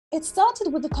It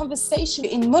started with a conversation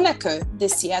in Monaco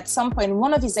this year. At some point,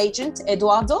 one of his agents,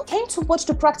 Eduardo, came to watch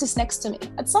the practice next to me.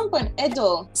 At some point,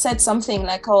 Edo said something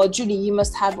like, oh, Julie, you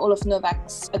must have all of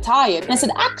Novak's attire. And I said,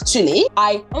 actually,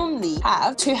 I only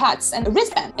have 2 hats and a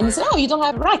wristband. And he said, oh, you don't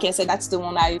have a racket? I said, that's the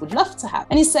one I would love to have.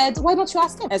 And he said, why don't you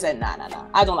ask him? I said, no,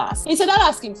 I don't ask. He said, I'll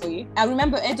ask him for you. I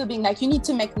remember Edo being like, you need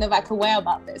to make Novak aware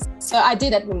about this. So I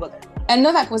did at Wimbledon. And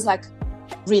Novak was like,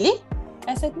 really?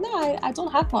 I said, no, I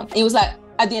don't have one. He was like,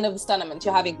 at the end of this tournament,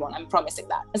 you're having one. I'm promising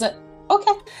that. I said,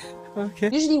 okay.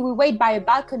 Usually we wait by a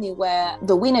balcony where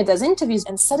the winner does interviews,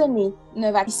 and suddenly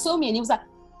Novak saw me and he was like,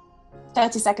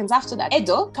 30 seconds after that,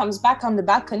 Edo comes back on the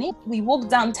balcony. We walked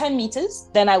down 10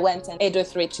 meters. Then I went and Edo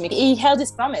threw it to me. He held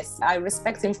his promise. I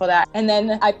respect him for that. And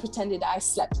then I pretended I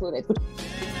slept with it.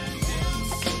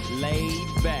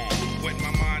 Laid back.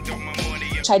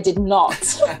 Which I did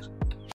not.